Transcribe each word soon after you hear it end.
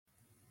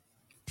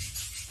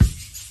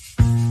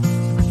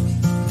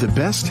The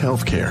best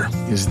healthcare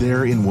is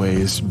there in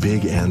ways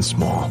big and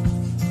small.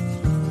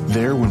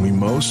 There when we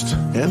most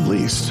and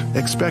least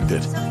expect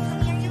it.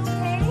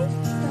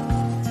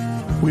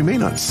 We may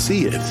not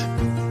see it,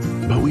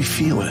 but we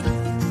feel it.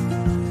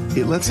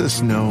 It lets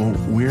us know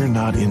we're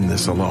not in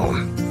this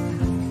alone.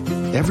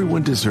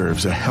 Everyone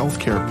deserves a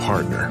healthcare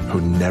partner who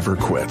never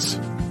quits.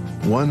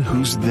 One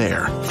who's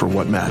there for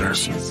what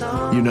matters.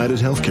 United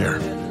Healthcare.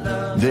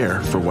 There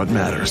for what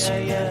matters.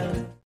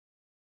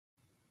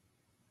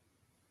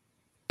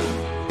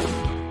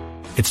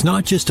 It's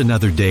not just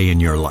another day in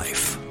your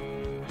life.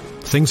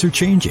 Things are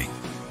changing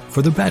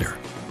for the better.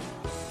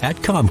 At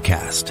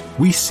Comcast,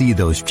 we see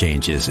those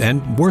changes,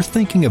 and we're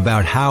thinking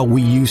about how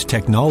we use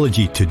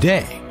technology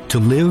today to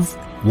live,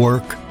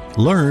 work,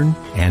 learn,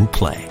 and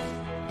play.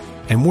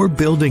 And we're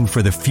building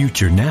for the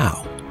future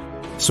now,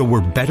 so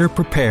we're better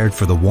prepared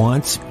for the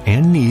wants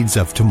and needs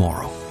of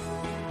tomorrow.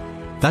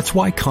 That's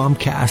why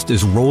Comcast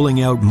is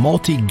rolling out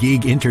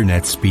multi-gig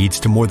internet speeds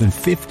to more than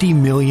 50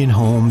 million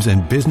homes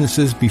and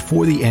businesses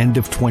before the end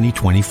of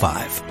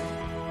 2025,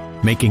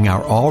 making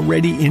our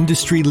already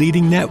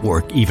industry-leading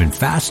network even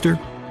faster,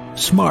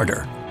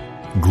 smarter,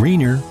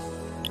 greener,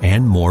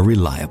 and more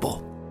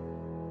reliable.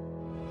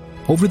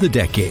 Over the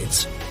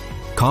decades,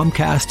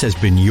 Comcast has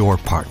been your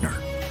partner,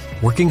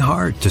 working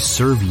hard to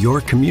serve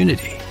your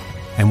community,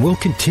 and will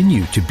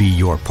continue to be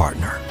your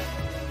partner.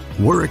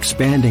 We're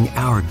expanding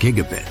our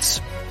gigabits,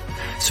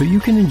 so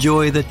you can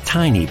enjoy the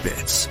tiny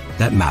bits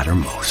that matter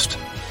most.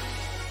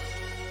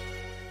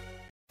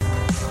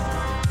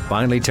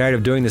 Finally tired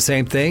of doing the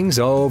same things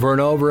over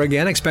and over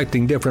again,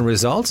 expecting different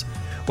results?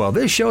 Well,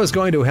 this show is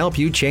going to help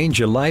you change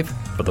your life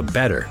for the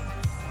better.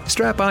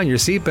 Strap on your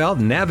seatbelt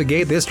and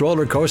navigate this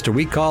roller coaster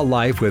we call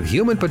life with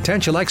human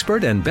potential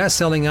expert and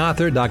best-selling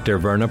author Dr.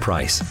 Verna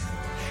Price.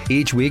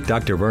 Each week,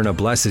 Dr. Verna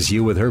blesses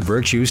you with her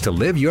virtues to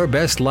live your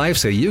best life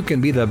so you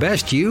can be the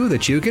best you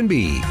that you can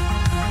be.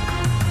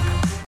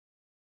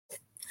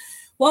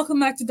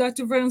 Welcome back to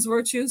Dr. Verna's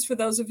Virtues. For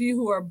those of you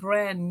who are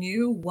brand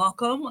new,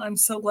 welcome. I'm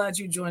so glad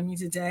you joined me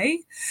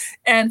today.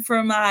 And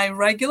for my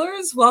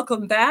regulars,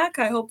 welcome back.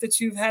 I hope that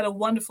you've had a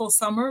wonderful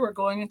summer. We're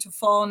going into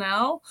fall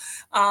now.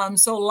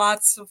 So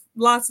lots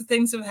of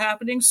things are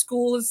happening.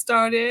 School has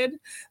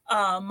started.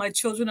 My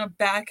children are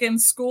back in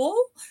school.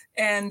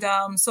 And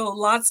so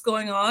lots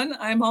going on.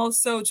 I'm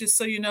also, just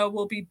so you know,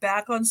 we'll be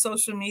back on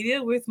social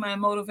media with my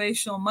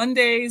Motivational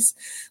Mondays,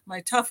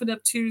 my Toughen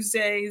Up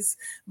Tuesdays,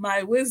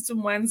 my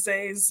Wisdom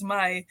Wednesdays,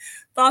 my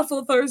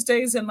Thoughtful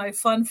Thursdays, and my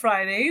Fun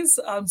Fridays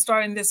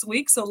starting this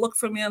week. So look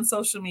for me on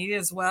social media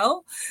as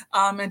well.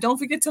 And don't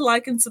forget to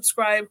like and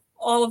subscribe,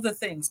 all of the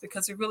things,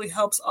 because it really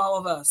helps all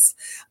of us.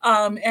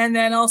 And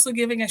then also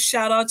giving a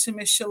shout out to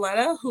Miss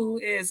Shaletta, who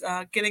is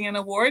getting an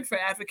award for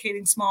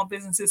advocating small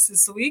businesses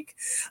this week.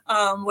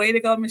 Way to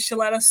go, Miss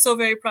Shaletta. So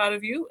very proud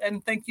of you.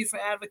 And thank you for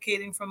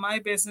advocating for my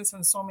business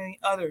and so many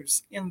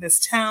others in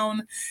this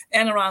town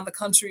and around the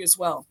country as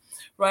well.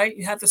 Right?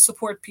 You have to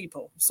support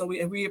people. So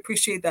we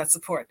appreciate that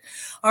support.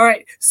 All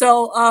right.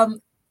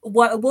 So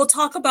what we'll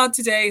talk about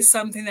today is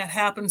something that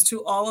happens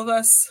to all of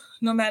us,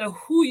 no matter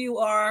who you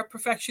are.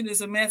 Perfection is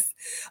a myth.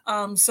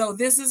 So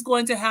this is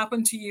going to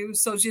happen to you.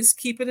 So just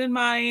keep it in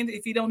mind.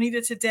 If you don't need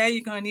it today,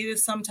 you're going to need it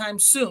sometime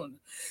soon.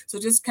 So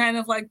just kind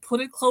of like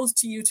put it close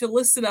to you to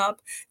list it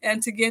up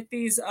and to get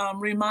these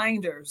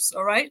reminders.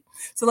 All right.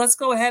 So let's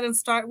go ahead and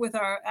start with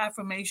our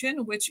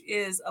affirmation, which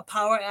is a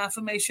power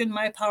affirmation.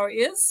 My power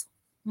is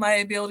my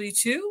ability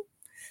to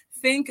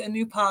think a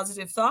new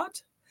positive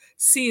thought,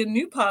 see a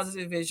new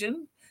positive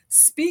vision,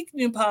 speak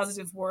new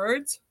positive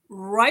words,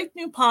 write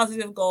new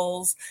positive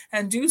goals,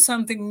 and do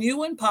something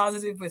new and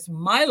positive with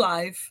my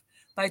life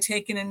by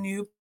taking a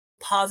new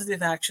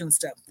positive action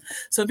step.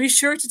 So be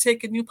sure to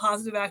take a new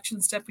positive action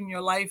step in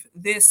your life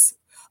this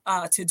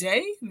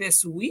today,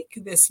 this week,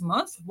 this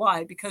month.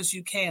 Why? Because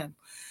you can.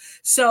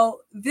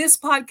 So this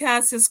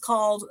podcast is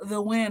called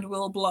The Wind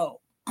Will Blow.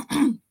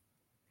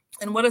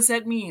 And what does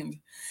that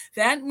mean?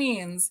 That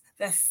means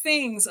that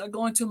things are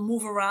going to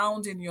move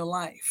around in your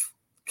life.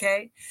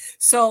 Okay.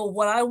 So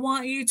what I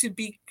want you to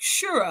be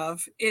sure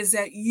of is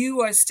that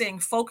you are staying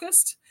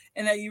focused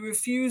and that you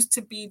refuse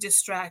to be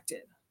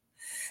distracted.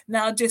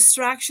 Now,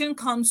 distraction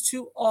comes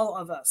to all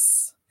of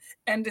us,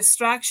 and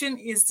distraction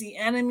is the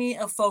enemy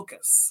of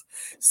focus.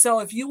 So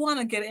if you want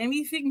to get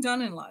anything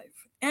done in life,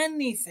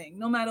 anything,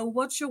 no matter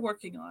what you're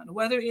working on,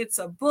 whether it's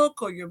a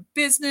book or your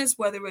business,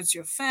 whether it's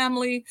your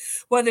family,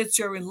 whether it's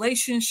your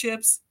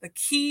relationships, the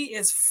key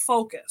is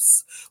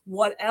focus.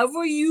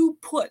 Whatever you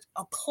put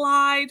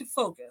applied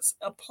focus,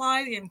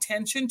 applied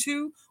intention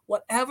to,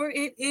 whatever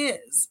it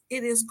is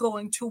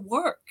going to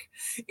work.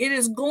 It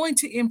is going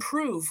to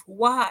improve.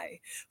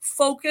 Why?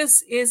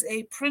 Focus is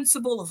a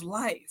principle of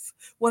life.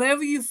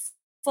 Whatever you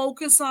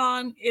focus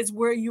on is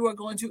where you are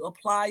going to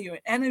apply your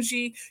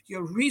energy,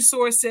 your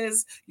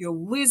resources, your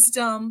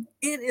wisdom.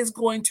 It is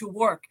going to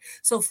work.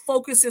 So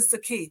focus is the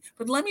key.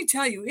 But let me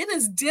tell you, it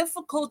is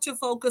difficult to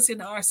focus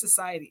in our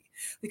society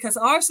because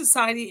our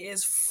society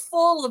is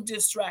full of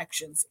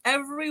distractions.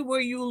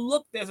 Everywhere you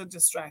look, there's a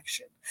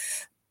distraction.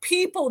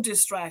 people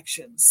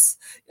distractions,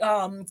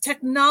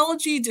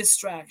 technology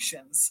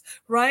distractions,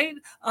 right?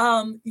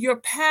 Your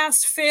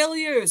past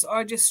failures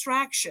are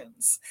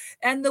distractions,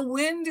 and the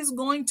wind is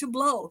going to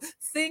blow.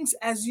 Things,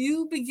 as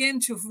you begin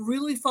to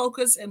really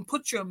focus and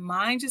put your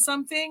mind to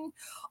something,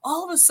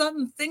 all of a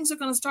sudden things are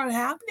going to start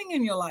happening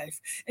in your life.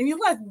 And you're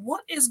like,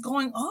 what is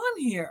going on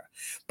here?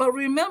 But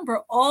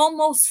remember,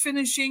 almost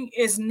finishing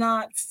is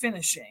not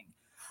finishing.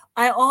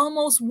 I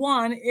almost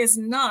won is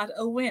not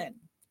a win,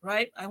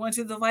 right? I went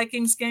to the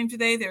Vikings game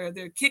today,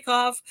 their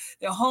kickoff,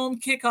 their home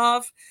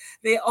kickoff.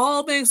 They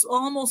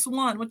almost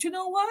won. But you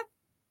know what?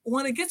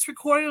 When it gets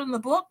recorded on the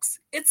books,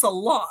 it's a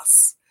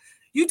loss.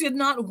 You did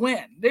not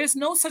win. There's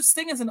no such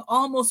thing as an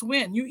almost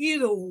win. You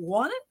either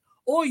won it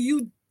or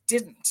you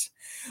didn't.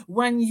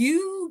 When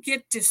you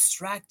get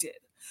distracted,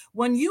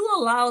 when you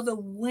allow the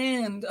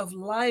wind of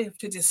life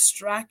to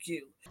distract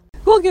you.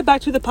 We'll get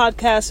back to the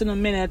podcast in a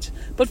minute,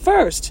 but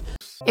first.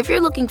 If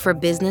you're looking for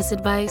business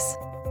advice,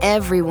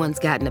 everyone's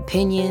got an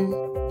opinion,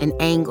 an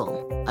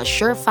angle, a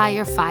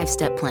surefire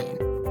 5-step plan.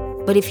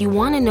 But if you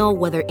want to know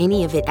whether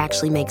any of it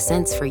actually makes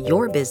sense for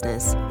your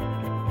business,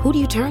 who do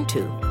you turn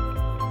to?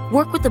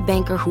 Work with a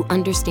banker who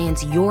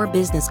understands your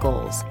business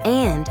goals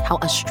and how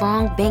a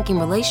strong banking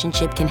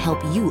relationship can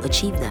help you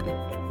achieve them.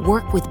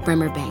 Work with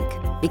Bremer Bank,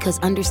 because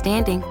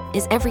understanding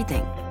is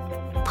everything.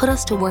 Put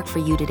us to work for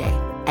you today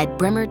at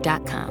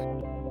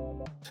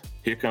bremer.com.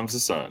 Here comes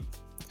the sun.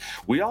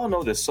 We all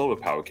know that solar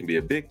power can be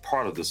a big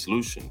part of the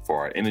solution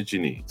for our energy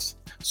needs.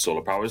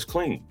 Solar power is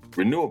clean,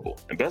 renewable,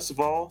 and best of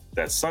all,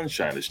 that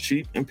sunshine is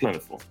cheap and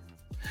plentiful.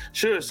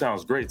 Sure, it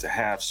sounds great to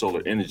have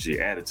solar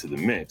energy added to the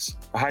mix,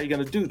 but how are you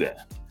going to do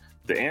that?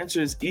 The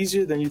answer is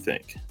easier than you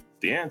think.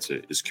 The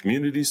answer is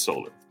community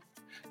solar.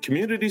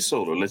 Community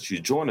solar lets you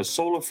join a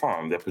solar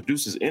farm that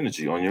produces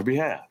energy on your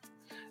behalf.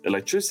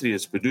 Electricity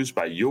is produced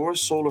by your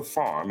solar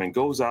farm and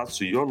goes out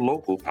to your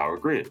local power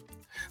grid.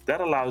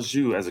 That allows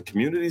you as a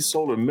community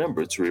solar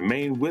member to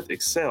remain with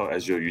Excel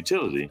as your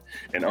utility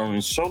and earn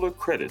solar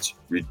credits,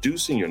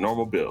 reducing your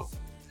normal bill.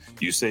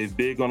 You save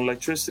big on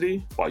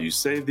electricity while you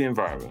save the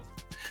environment.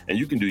 And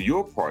you can do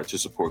your part to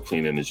support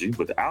clean energy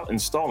without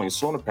installing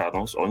solar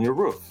panels on your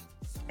roof.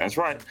 That's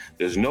right,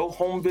 there's no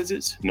home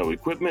visits, no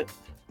equipment,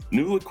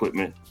 new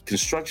equipment,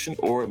 construction,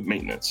 or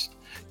maintenance.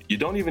 You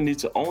don't even need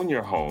to own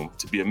your home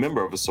to be a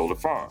member of a solar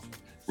farm.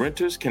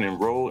 Renters can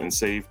enroll and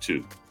save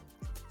too.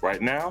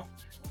 Right now,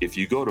 if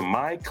you go to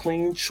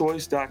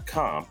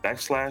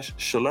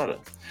mycleanchoice.com/Shaletta,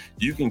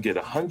 you can get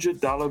a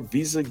 $100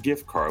 Visa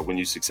gift card when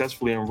you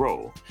successfully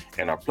enroll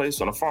and are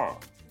placed on a farm.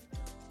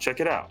 Check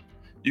it out.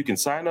 You can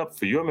sign up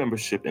for your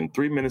membership in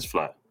 3 minutes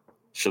flat.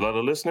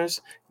 Shaletta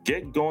listeners,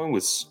 get going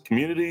with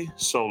community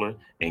solar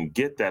and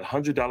get that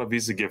 $100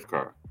 Visa gift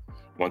card.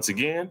 Once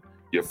again,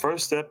 your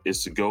first step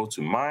is to go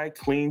to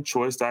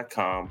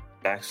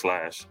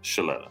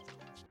mycleanchoice.com/Shaletta.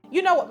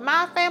 You know what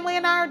my family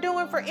and I are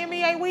doing for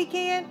MEA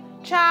weekend?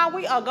 Child,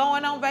 we are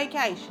going on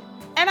vacation.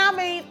 And I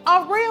mean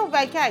a real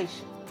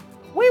vacation.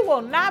 We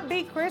will not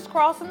be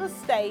crisscrossing the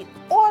state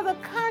or the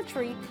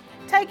country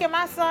taking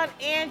my son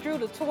Andrew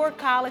to tour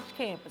college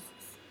campuses.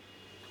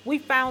 We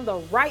found the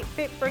right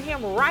fit for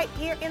him right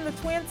here in the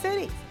Twin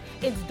Cities.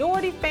 It's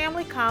Doherty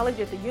Family College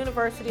at the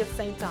University of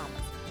St. Thomas.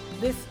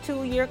 This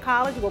 2-year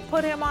college will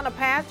put him on a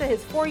path to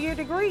his 4-year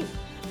degree.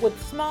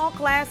 With small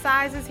class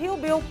sizes, he'll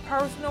build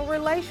personal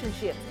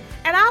relationships.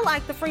 And I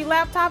like the free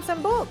laptops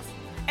and books.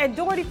 At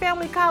Doherty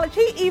Family College,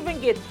 he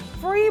even gets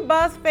free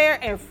bus fare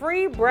and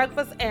free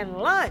breakfast and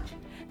lunch.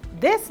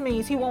 This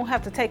means he won't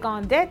have to take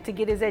on debt to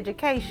get his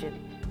education.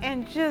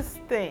 And just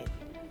think,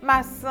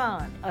 my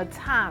son, a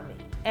Tommy,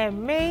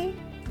 and me,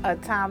 a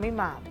Tommy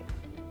mommy.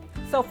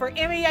 So for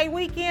MEA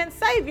weekend,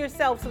 save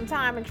yourself some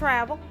time and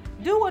travel.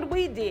 Do what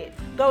we did.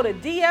 Go to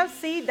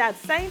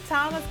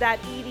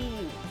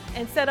dfc.stthomas.edu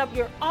and set up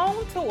your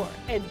own tour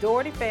at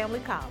Doherty Family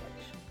College.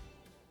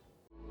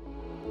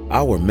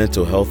 Our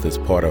mental health is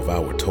part of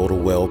our total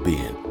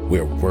well-being.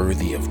 We're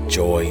worthy of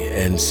joy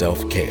and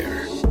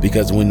self-care.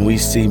 Because when we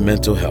see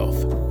mental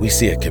health, we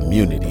see a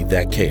community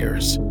that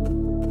cares.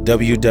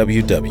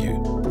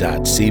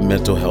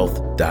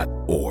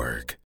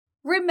 www.cmentalhealth.org.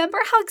 Remember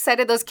how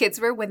excited those kids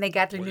were when they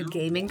got their new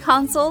gaming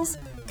consoles?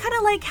 Kind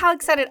of like how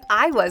excited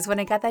I was when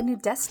I got that new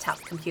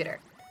desktop computer.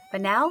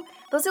 But now,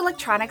 those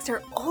electronics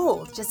are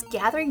old, just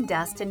gathering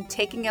dust and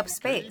taking up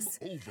space.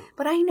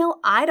 But I know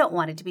I don't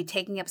want it to be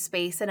taking up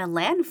space in a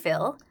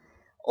landfill.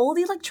 Old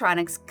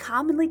electronics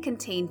commonly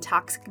contain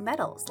toxic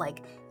metals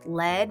like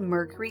lead,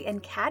 mercury,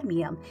 and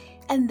cadmium,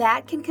 and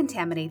that can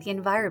contaminate the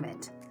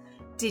environment.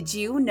 Did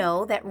you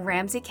know that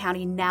Ramsey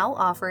County now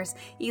offers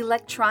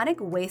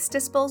electronic waste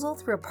disposal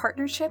through a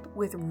partnership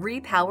with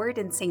Repowered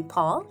in St.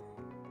 Paul?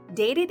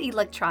 Dated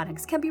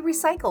electronics can be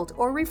recycled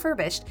or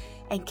refurbished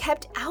and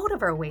kept out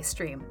of our waste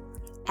stream.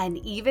 And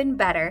even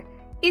better,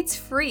 it's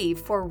free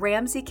for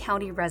Ramsey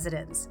County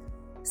residents.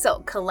 So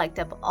collect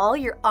up all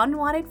your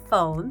unwanted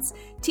phones,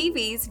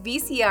 TVs,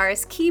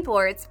 VCRs,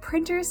 keyboards,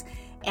 printers,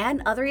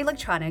 and other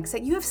electronics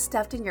that you have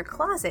stuffed in your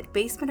closet,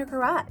 basement, or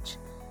garage.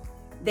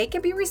 They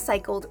can be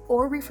recycled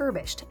or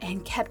refurbished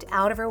and kept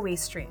out of our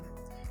waste stream.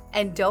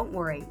 And don't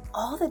worry,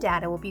 all the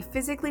data will be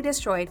physically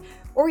destroyed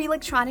or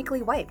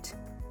electronically wiped.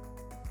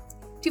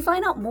 To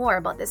find out more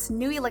about this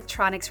new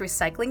electronics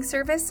recycling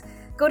service,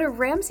 go to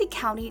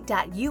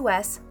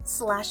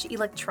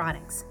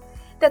ramseycounty.us/electronics.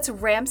 That's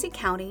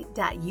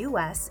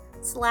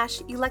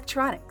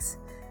ramseycounty.us/electronics.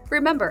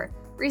 Remember,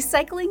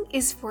 recycling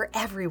is for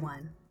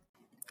everyone.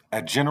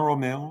 At General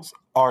Mills,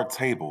 our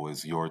table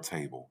is your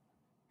table.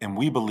 And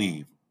we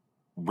believe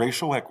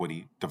racial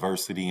equity,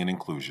 diversity, and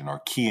inclusion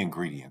are key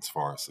ingredients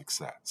for our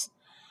success.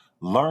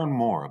 Learn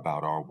more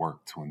about our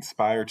work to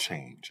inspire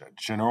change at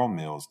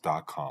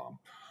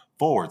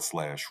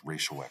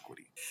generalmills.com/racial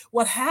equity.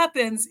 What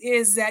happens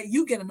is that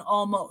you get an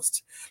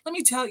almost. Let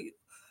me tell you,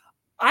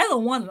 I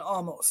don't want an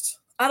almost.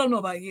 I don't know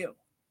about you.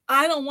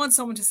 I don't want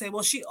someone to say,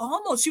 well, she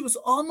was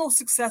almost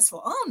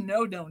successful. Oh,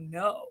 no, no,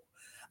 no.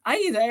 I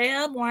either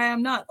am or I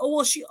am not. Oh,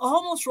 well, she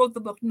almost wrote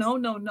the book. No,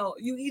 no, no.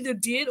 You either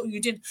did or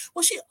you didn't.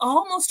 Well, she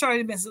almost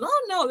started a business.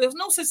 Oh, no, there's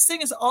no such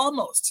thing as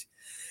almost.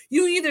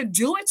 You either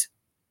do it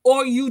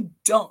or you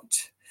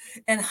don't.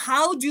 And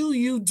how do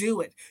you do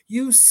it?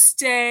 You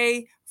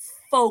stay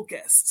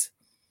focused.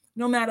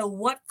 No matter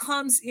what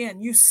comes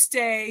in, you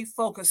stay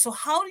focused. So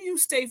how do you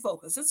stay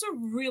focused? That's a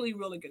really,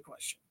 really good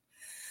question.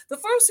 The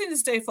first thing to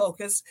stay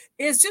focused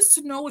is just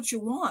to know what you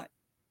want.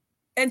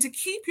 And to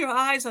keep your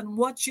eyes on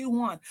what you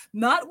want,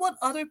 not what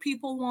other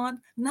people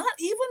want, not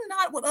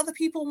what other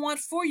people want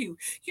for you.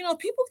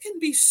 People can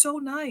be so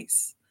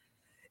nice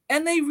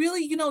and they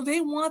really,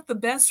 they want the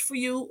best for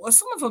you, or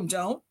some of them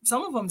don't.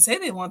 Some of them say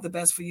they want the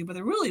best for you,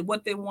 but really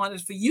what they want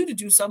is for you to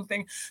do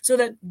something so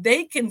that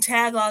they can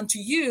tag on to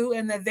you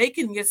and that they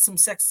can get some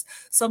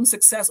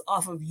success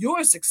off of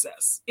your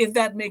success, if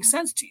that makes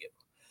sense to you.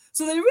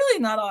 So they're really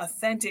not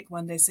authentic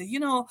when they say, I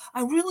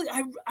really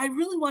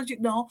want you.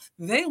 No,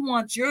 they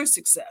want your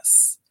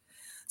success.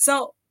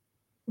 So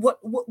what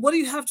do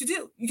you have to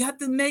do? You have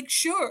to make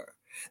sure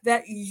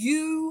that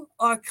you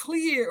are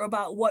clear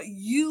about what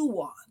you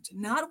want,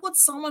 not what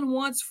someone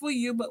wants for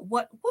you, but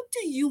what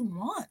do you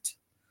want?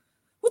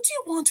 What do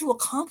you want to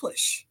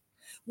accomplish?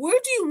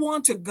 Where do you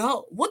want to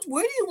go?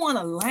 Where do you want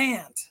to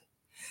land?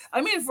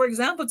 I mean, for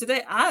example,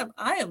 today I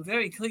am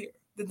very clear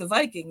that the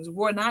Vikings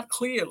were not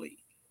clearly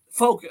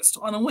focused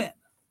on a win.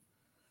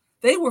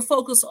 They were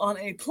focused on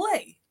a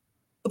play,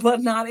 but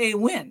not a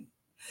win.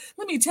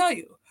 Let me tell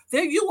you,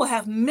 you will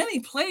have many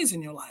plays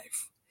in your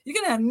life. You're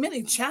going to have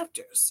many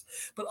chapters,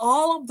 but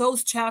all of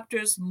those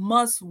chapters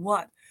must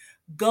what?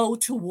 Go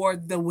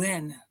toward the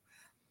win.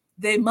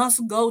 They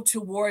must go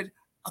toward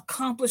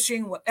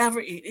accomplishing whatever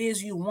it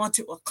is you want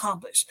to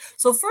accomplish.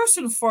 So first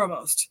and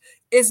foremost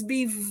is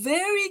be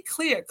very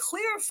clear.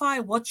 Clarify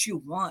what you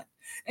want.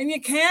 And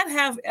you can't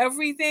have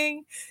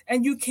everything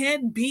and you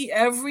can't be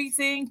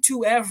everything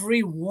to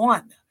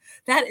everyone.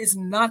 That is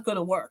not going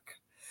to work.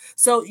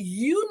 So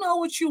you know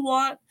what you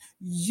want.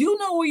 You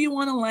know where you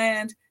want to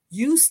land.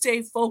 You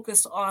stay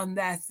focused on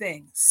that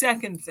thing.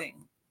 Second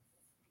thing,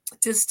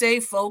 to stay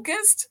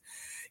focused,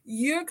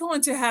 you're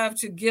going to have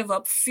to give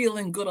up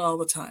feeling good all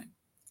the time.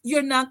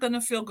 You're not going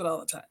to feel good all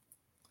the time.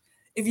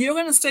 If you're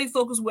going to stay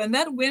focused, when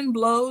that wind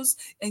blows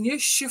and you're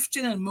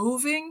shifting and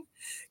moving,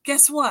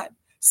 guess what?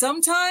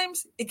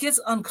 Sometimes it gets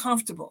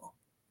uncomfortable.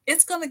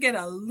 It's going to get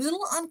a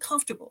little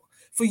uncomfortable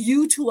for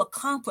you to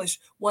accomplish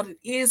what it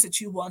is that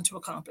you want to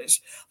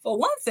accomplish. For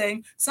one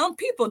thing, some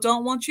people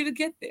don't want you to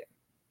get there.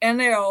 And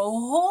there are a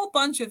whole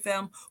bunch of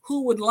them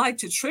who would like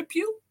to trip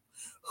you,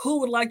 who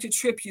would like to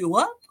trip you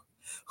up,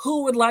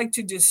 who would like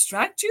to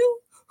distract you,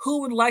 who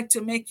would like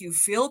to make you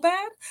feel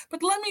bad.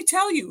 But let me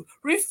tell you,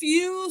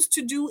 refuse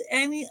to do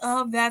any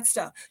of that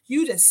stuff.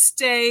 You just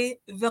stay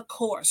the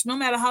course, no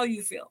matter how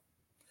you feel.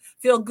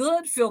 Feel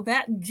good, feel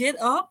bad,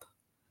 get up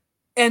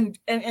and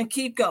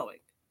keep going.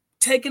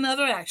 Take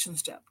another action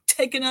step.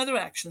 Take another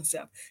action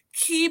step.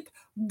 Keep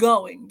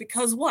going.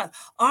 Because what?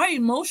 Our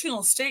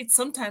emotional state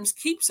sometimes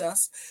keeps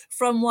us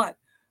from what?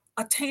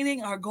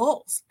 Attaining our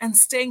goals and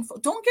staying.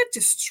 Don't get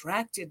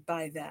distracted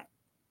by that.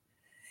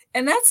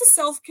 And that's a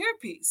self-care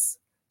piece.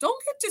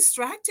 Don't get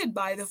distracted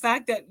by the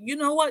fact that, you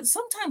know what?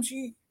 Sometimes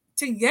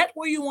to get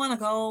where you want to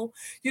go,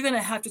 you're going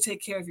to have to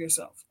take care of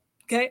yourself.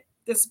 Okay?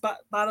 That's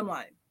bottom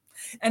line.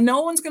 And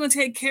no one's going to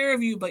take care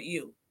of you but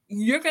you.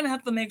 You're going to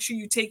have to make sure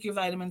you take your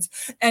vitamins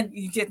and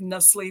you get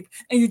enough sleep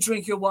and you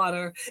drink your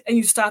water and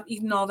you stop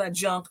eating all that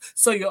junk.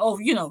 So you're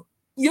going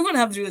to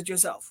have to do that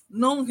yourself.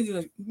 No one can do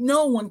that.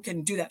 No one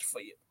can do that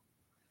for you.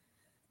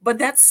 But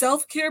that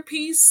self-care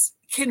piece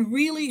can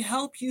really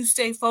help you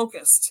stay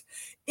focused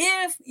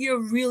if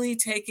you're really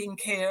taking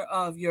care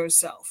of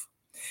yourself.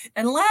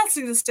 And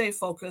lastly, to stay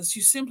focused,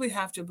 you simply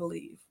have to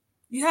believe.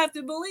 You have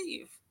to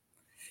believe.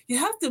 You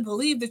have to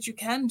believe that you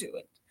can do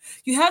it.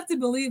 You have to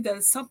believe that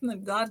it's something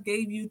that God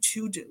gave you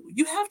to do.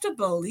 You have to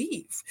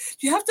believe.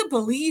 You have to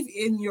believe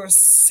in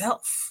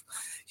yourself.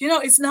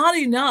 It's not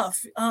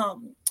enough.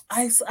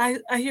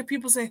 I hear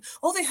people say,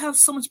 oh, they have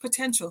so much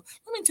potential.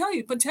 Let me tell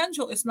you,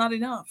 potential is not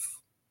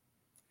enough.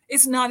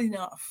 It's not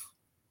enough.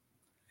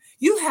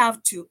 You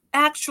have to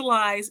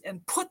actualize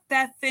and put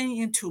that thing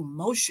into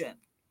motion.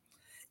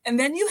 And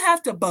then you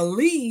have to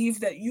believe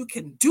that you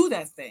can do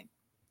that thing.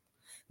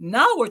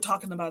 Now we're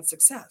talking about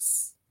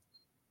success.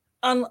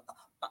 Until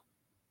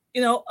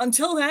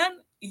then,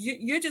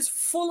 you're just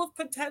full of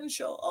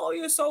potential. Oh,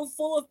 you're so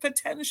full of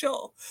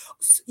potential.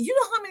 You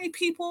know how many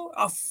people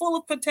are full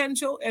of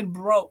potential and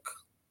broke?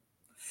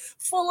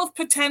 Full of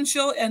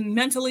potential and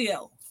mentally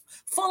ill?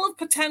 Full of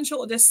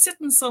potential, they're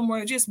sitting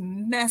somewhere just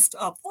messed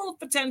up, full of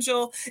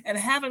potential and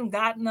haven't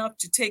gotten up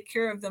to take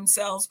care of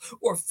themselves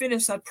or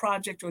finish that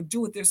project or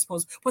do what they're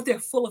supposed to, but they're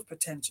full of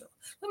potential.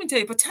 Let me tell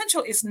you,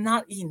 potential is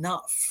not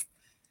enough.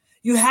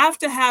 You have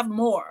to have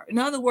more. In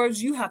other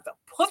words, you have to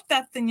put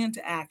that thing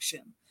into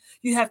action.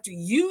 You have to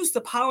use the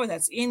power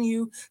that's in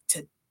you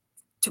to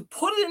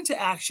put it into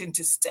action,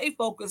 to stay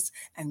focused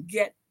and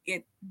get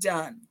it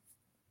done.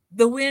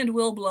 The wind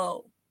will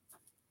blow.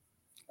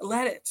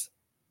 Let it.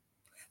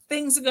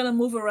 Things are going to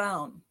move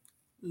around.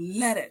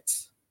 Let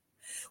it.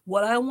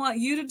 What I want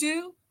you to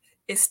do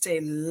is stay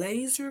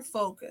laser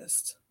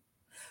focused.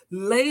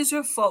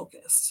 Laser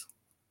focused.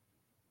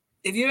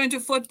 If you're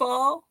into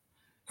football,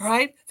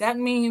 right, that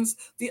means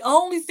the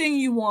only thing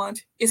you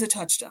want is a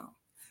touchdown.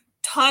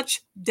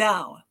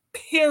 Touchdown,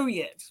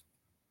 period.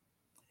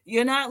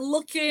 You're not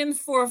looking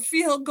for a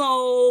field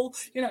goal.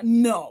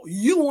 No,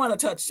 you want a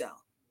touchdown.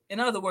 In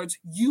other words,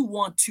 you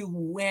want to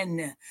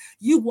win.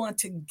 You want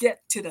to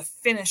get to the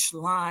finish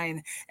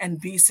line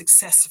and be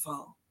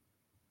successful.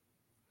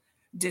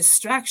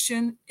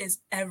 Distraction is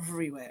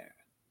everywhere.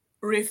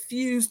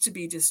 Refuse to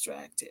be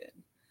distracted.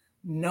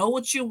 Know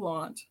what you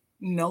want.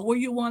 Know where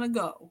you want to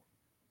go.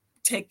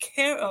 Take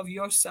care of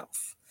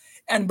yourself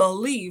and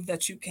believe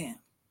that you can.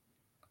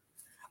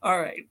 All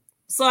right.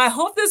 So I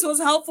hope this was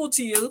helpful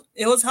to you.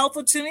 It was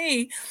helpful to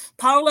me.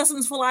 Power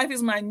Lessons for Life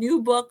is my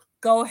new book.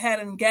 Go ahead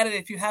and get it.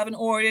 If you haven't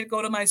ordered it,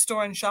 go to my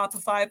store in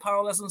Shopify,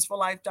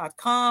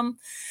 powerlessonsforlife.com,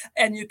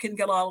 and you can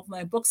get all of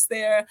my books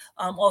there.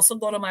 Also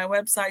go to my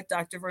website,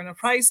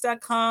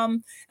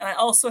 drvernaprice.com. And I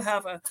also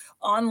have an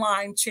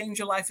online Change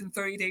Your Life in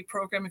 30-Day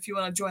program if you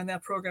want to join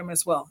that program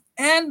as well.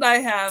 And I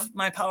have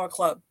my Power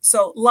Club.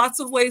 So lots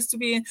of ways to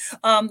be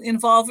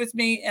involved with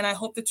me, and I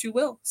hope that you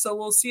will. So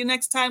we'll see you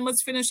next time.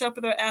 Let's finish up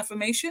with our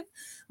affirmation.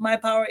 My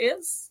power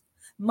is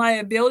my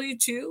ability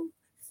to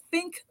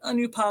think a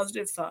new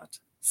positive thought,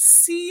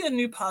 see a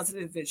new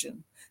positive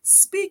vision,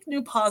 speak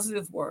new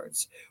positive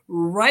words,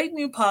 write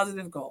new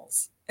positive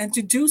goals, and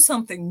to do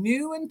something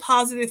new and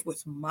positive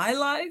with my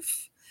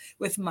life,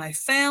 with my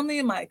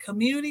family, my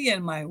community,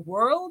 and my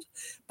world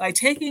by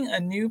taking a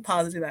new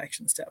positive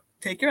action step.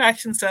 Take your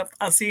action step.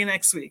 I'll see you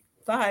next week.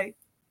 Bye.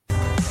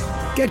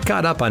 Get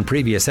caught up on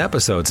previous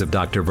episodes of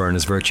Dr.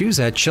 Verna's Virtues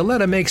at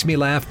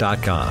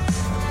ShalettaMakesMeLaugh.com.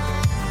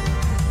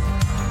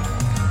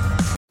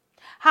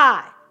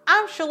 Hi,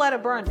 I'm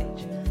Shaletta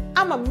Brundage.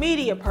 I'm a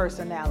media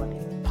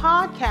personality,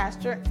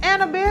 podcaster,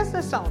 and a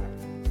business owner.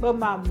 But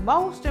my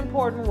most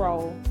important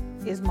role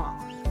is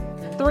mom.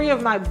 3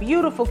 of my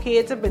beautiful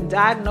kids have been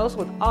diagnosed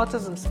with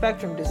autism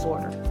spectrum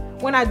disorder.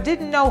 When I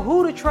didn't know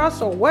who to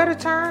trust or where to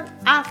turn,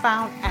 I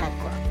found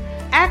ACRA.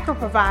 ACRA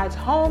provides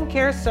home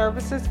care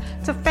services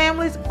to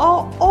families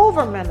all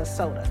over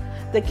Minnesota.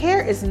 The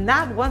care is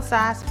not one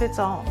size fits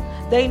all.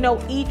 They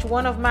know each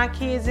one of my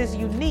kids is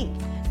unique.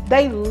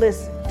 They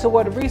listen to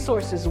what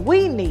resources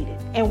we needed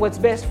and what's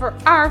best for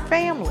our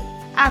family.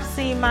 I've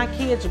seen my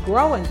kids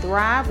grow and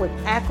thrive with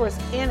ACRA's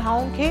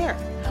in-home care.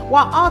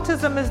 While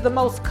autism is the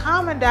most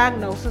common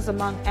diagnosis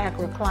among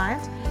ACRA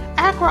clients,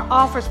 ACRA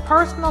offers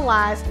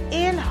personalized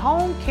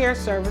in-home care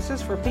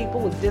services for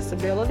people with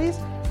disabilities,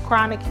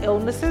 chronic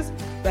illnesses,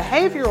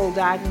 behavioral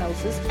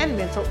diagnosis, and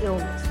mental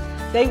illness.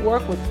 They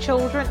work with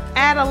children,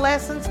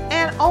 adolescents,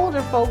 and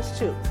older folks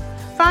too.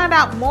 Find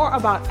out more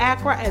about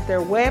ACRA at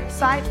their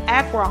website,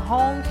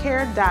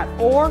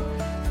 acrahomecare.org.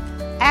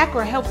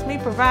 ACRA helps me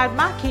provide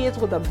my kids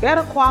with a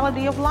better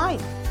quality of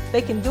life.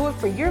 They can do it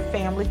for your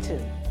family too.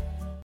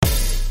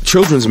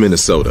 Children's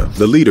Minnesota,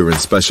 the leader in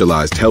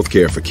specialized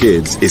healthcare for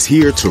kids, is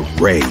here to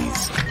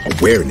raise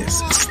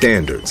awareness,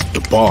 standards,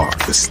 the bar,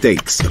 the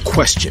stakes, the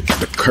question,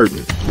 the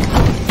curtain.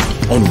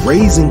 On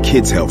raising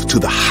kids' health to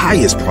the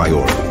highest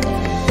priority,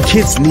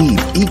 kids need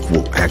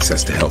equal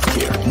access to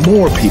healthcare,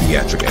 more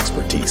pediatric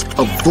expertise,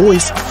 a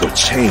voice for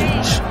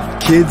change.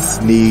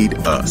 Kids need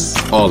us,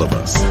 all of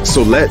us.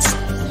 So let's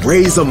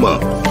raise them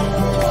up.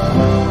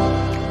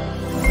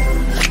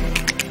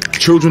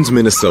 Children's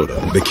Minnesota,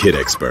 the kid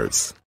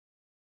experts.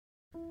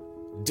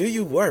 Do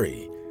you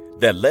worry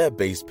that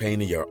lead-based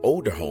paint in your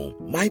older home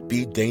might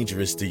be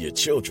dangerous to your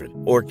children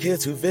or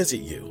kids who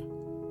visit you?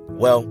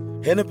 Well,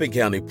 Hennepin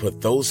County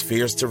put those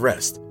fears to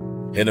rest.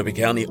 Hennepin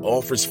County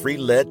offers free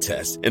lead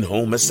tests and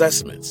home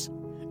assessments.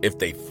 If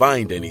they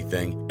find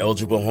anything,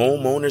 eligible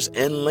homeowners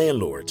and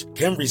landlords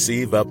can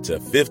receive up to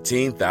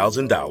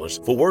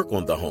 $15,000 for work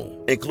on the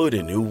home,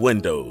 including new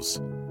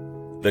windows.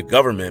 The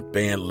government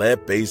banned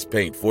lead-based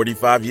paint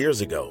 45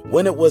 years ago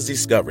when it was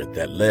discovered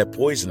that lead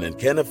poisoning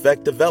can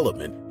affect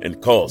development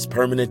and cause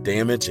permanent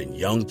damage in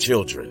young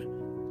children.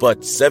 But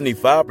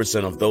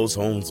 75% of those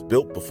homes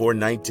built before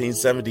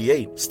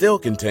 1978 still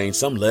contain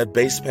some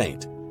lead-based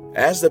paint.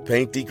 As the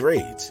paint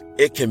degrades,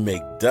 it can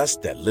make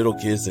dust that little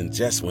kids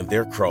ingest when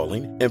they're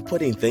crawling and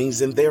putting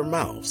things in their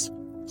mouths.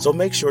 So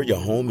make sure your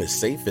home is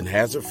safe and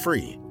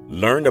hazard-free.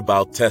 Learn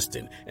about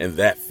testing and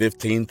that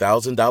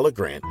 $15,000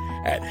 grant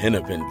at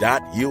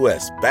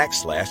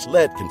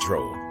hennepin.us/lead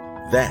control.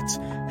 That's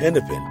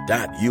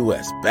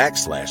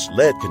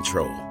hennepin.us/lead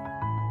control.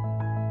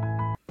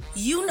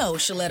 You know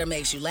Shaletta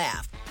makes you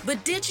laugh,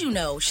 but did you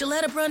know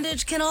Shaletta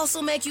Brundage can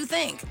also make you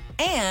think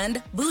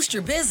and boost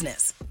your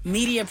business?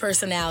 Media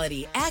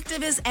personality,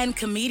 activist, and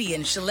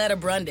comedian Shaletta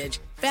Brundage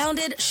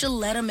founded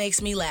Shaletta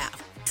Makes Me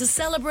Laugh to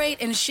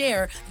celebrate and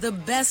share the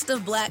best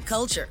of Black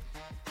culture.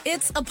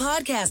 It's a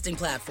podcasting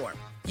platform.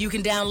 You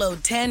can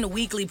download 10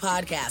 weekly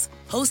podcasts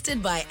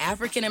hosted by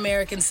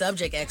African-American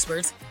subject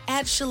experts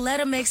at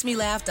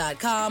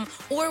ShalettaMakesMeLaugh.com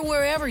or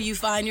wherever you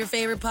find your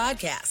favorite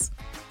podcasts.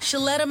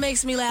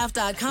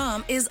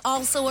 ShalettaMakesMeLaugh.com is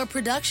also a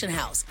production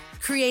house,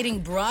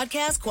 creating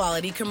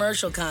broadcast-quality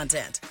commercial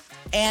content.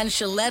 And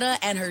Shaletta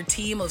and her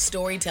team of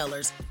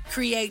storytellers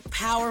create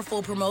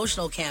powerful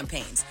promotional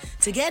campaigns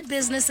to get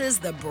businesses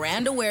the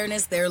brand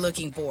awareness they're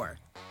looking for.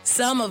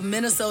 Some of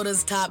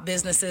Minnesota's top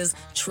businesses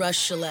trust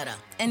Shaletta,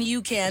 and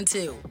you can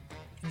too.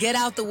 Get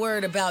out the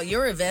word about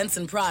your events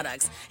and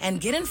products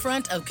and get in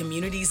front of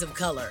communities of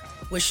color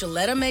with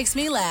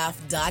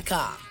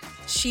ShalettaMakesMeLaugh.com.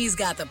 She's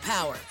got the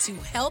power to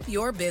help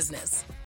your business.